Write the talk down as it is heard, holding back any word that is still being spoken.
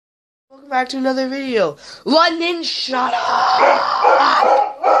welcome back to another video. London, shut up!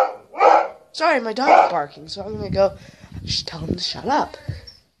 Sorry, my dog's barking, so I'm gonna go just tell him to shut up.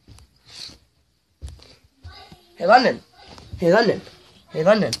 Hey, London. Hey, London. Hey,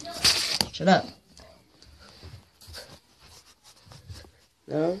 London. Shut up.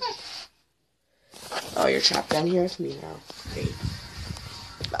 No? Oh, you're trapped down here with me now. Great.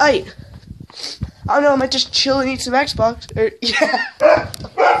 I don't know, I might just chill and eat some Xbox. Yeah.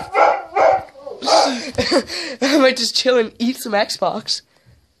 I might just chill and eat some Xbox.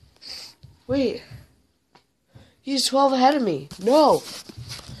 Wait. He's 12 ahead of me. No.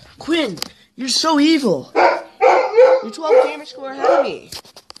 Quinn, you're so evil. You're 12 gamer score ahead of me.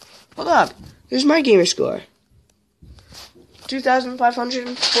 Hold up. Here's my gamer score.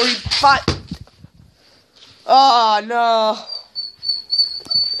 2,545. Oh, no.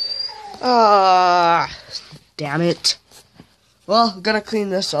 Damn it. Well, I'm gonna clean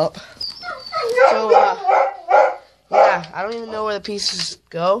this up. So, yeah, I don't even know where the pieces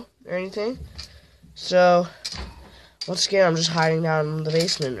go or anything. So, once again, I'm just hiding down in the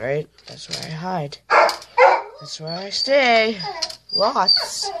basement, right? That's where I hide. That's where I stay.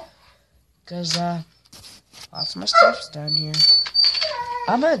 Lots. Because, lots of my stuff's down here.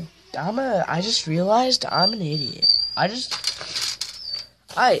 I just realized I'm an idiot.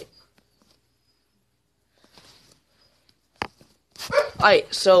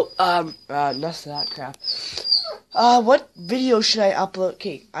 So, enough of that crap. What video should I upload?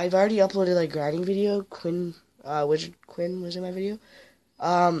 Okay, I've already uploaded, like, grinding video. Wizard Quinn was in my video.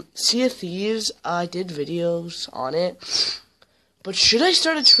 Sea of Thieves, I did videos on it. But should I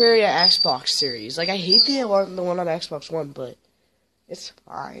start a Terraria Xbox series? Like, I hate the one on Xbox One, but it's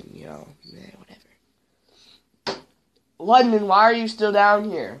fine, you know, whatever. London, why are you still down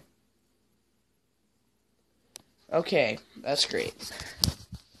here? Okay, that's great.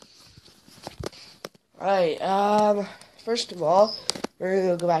 Alright, first of all, we're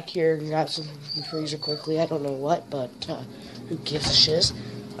gonna go back here and grab something from the freezer quickly. I don't know what, but, who gives a shiz?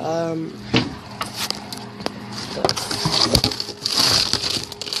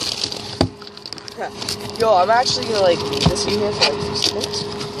 Yo, I'm actually gonna, like, leave this in here for, like, 6 minutes.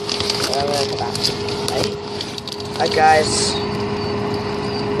 And I'm gonna come back to it, right? Alright, guys.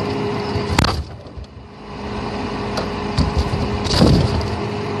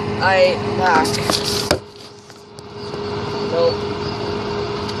 I'm back. Nope.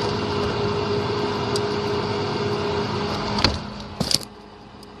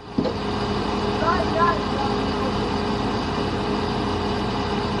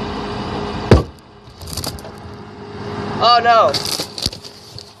 Oh no.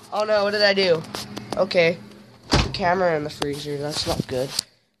 Oh no, what did I do? Okay. The camera in the freezer, that's not good.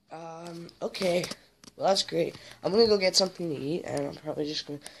 Okay. Well, that's great. I'm gonna go get something to eat, and I'm gonna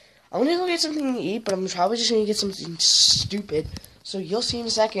go get something to eat, but I'm probably just gonna get something stupid. So you'll see in a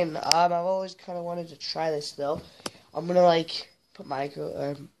second. I've always kind of wanted to try this, though. I'm gonna, like, put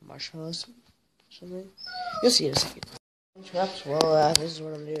marshmallows or something. You'll see in a second. Interrupt. Well, this is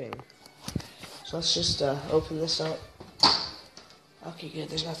what I'm doing. So let's just, open this up. Okay, good.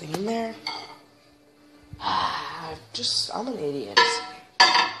 There's nothing in there. I'm an idiot.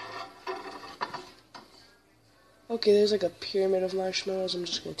 Okay, there's like a pyramid of marshmallows. I'm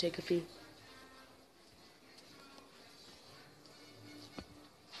just gonna take a few.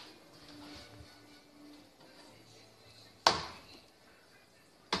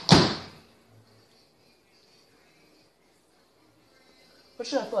 What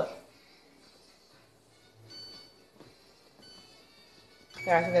should I put?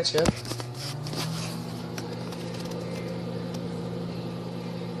 Yeah, I think that's good.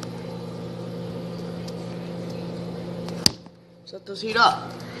 Let those heat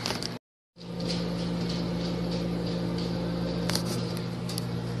up.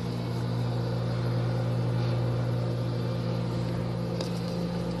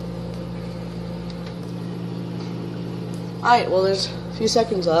 Alright, well, there's a few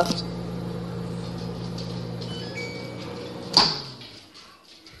seconds left.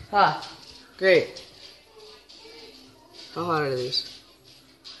 Great. How hot are these?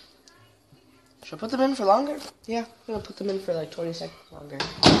 Should I put them in for longer? Yeah, I'm gonna put them in for like 20 seconds longer.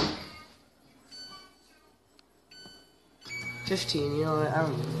 15, you know what? I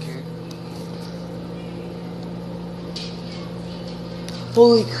don't even care.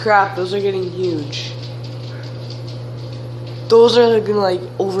 Holy crap, those are getting huge. Those are gonna, like,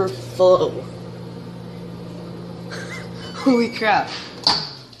 overflow. Holy crap.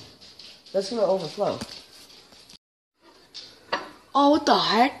 That's gonna overflow. Oh, what the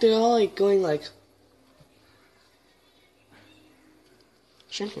heck? They're all, like, going, like,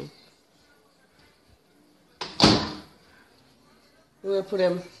 shrinking. We're gonna put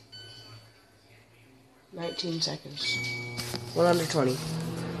him 19 seconds. 1 under 20.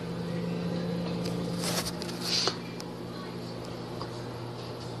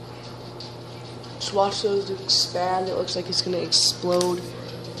 Just watch those expand. It looks like it's gonna explode.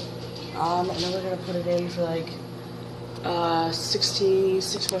 And then we're gonna put it in for like 6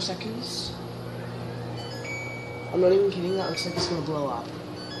 more seconds. I'm not even kidding, that looks like it's gonna blow up.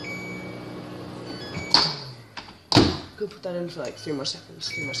 Could put that in for like 3 more seconds.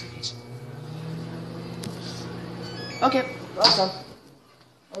 3 more seconds. Okay, that's done.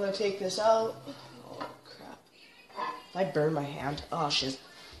 I'm gonna take this out. Oh crap. If I burn my hand. Oh shit.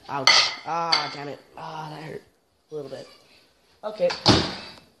 Ouch. Ah, damn it. Ah, that hurt. A little bit. Okay.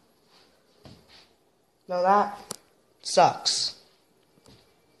 Now that sucks.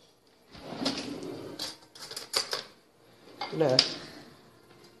 No.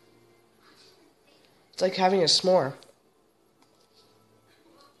 It's like having a s'more.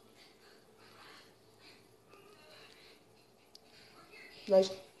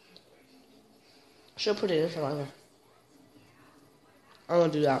 Nice. Should put it in for longer. I'm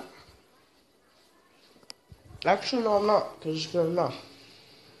gonna do that. Actually, no, I'm not, because it's good enough.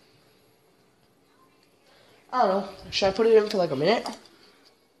 I don't know. Should I put it in for like a minute?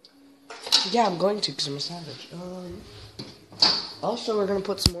 Yeah, I'm going to, because I'm a savage. Also, we're gonna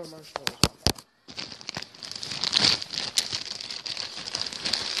put some more marshmallows on there.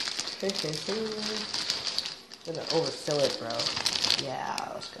 I'm gonna overfill it, bro.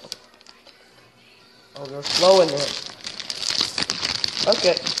 Yeah, let's go. Oh, they're flowing it.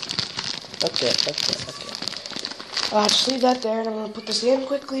 Okay. Just leave that there, and I'm gonna put this in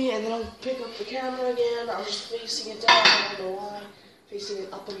quickly, and then I'll pick up the camera again. I'm just facing it down, I don't know why. Facing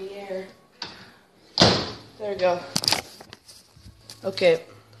it up in the air. There we go. Okay,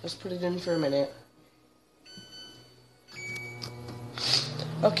 let's put it in for a minute.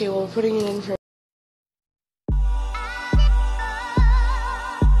 Okay, well, we're putting it in for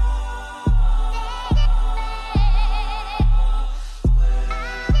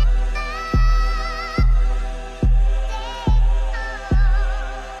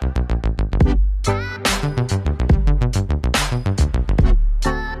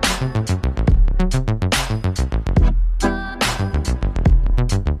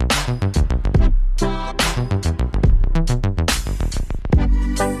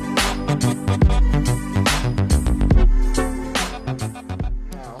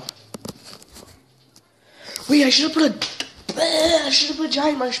Wait, I should have put a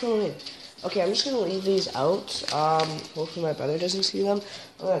giant marshmallow in. Okay, I'm just gonna leave these out. Hopefully my brother doesn't see them.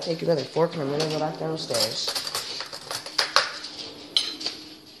 I'm gonna take another fork and I'm gonna go back downstairs.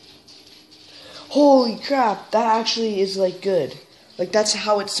 Holy crap, that actually is like good. Like that's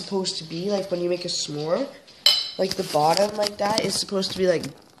how it's supposed to be. Like when you make a s'more, like the bottom like that is supposed to be like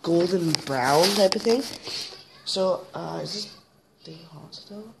golden brown type of thing. So, is this thing hot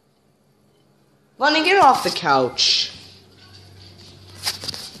still? Lonnie, get off the couch.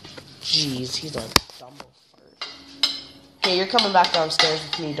 Jeez, he's a dumbo fart. Okay, you're coming back downstairs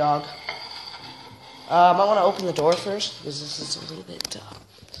with me, dog. I want to open the door first, because this is a little bit,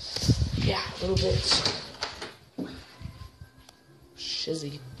 yeah, a little bit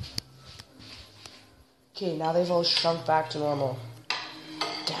shizzy. Okay, now they've all shrunk back to normal.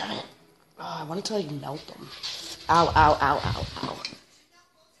 Damn it. Oh, I wanted to, like, melt them. Ow, ow, ow, ow, ow.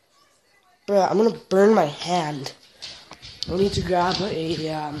 Bruh, I'm gonna burn my hand. I need to grab I need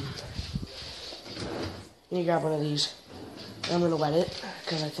to grab one of these. And I'm gonna wet it,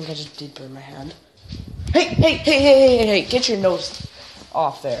 because I think I just did burn my hand. Hey, get your nose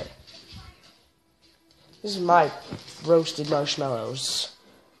off there. This is my roasted marshmallows.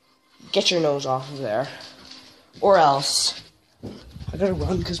 Get your nose off of there. Or else. I gotta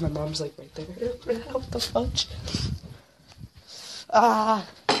run, because my mom's like right there. What the fudge?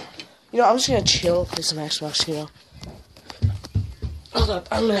 You know, I'm just gonna chill, play some Xbox, you know. Hold up,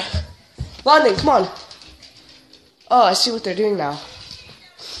 I'm gonna... London, come on! Oh, I see what they're doing now.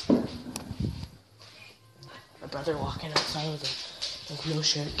 My brother walking outside with no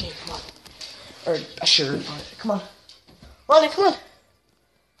shirt. Okay, come on. Or a shirt, but come on. London, come on!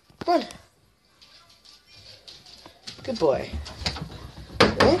 Come on. Good boy.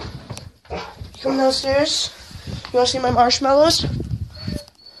 Okay. You coming downstairs? You wanna see my marshmallows?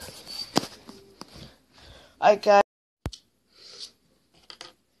 I got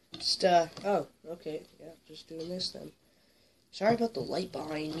just oh, okay, yeah, just doing this then. Sorry about the light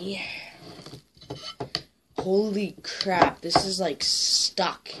behind me. Holy crap, this is like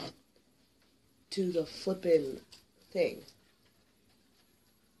stuck to the flippin' thing.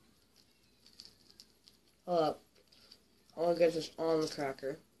 Hold up. I I'll get this on the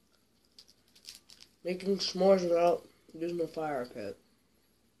cracker. Making s'mores without using a fire pit.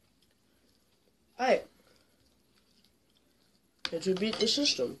 Alright. It would beat the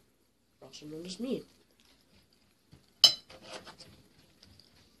system, also known as me.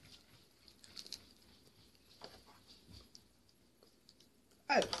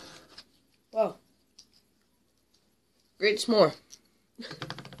 Alright. Wow. Great s'more.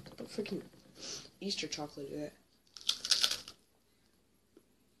 What freaking Easter chocolate is that?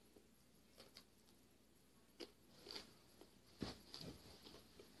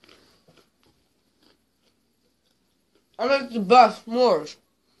 I like the best s'mores.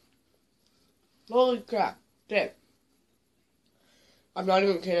 Holy crap. Dick. I'm not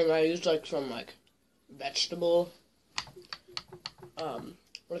even kidding. I used like some like vegetable,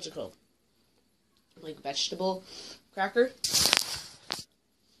 what's it called? Like vegetable cracker.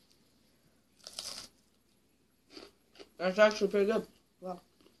 That's actually pretty good. Wow.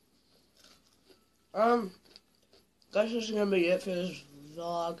 Guys, this is gonna be it for this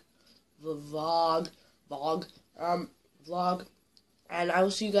vlog, and I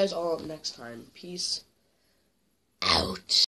will see you guys all next time. Peace out.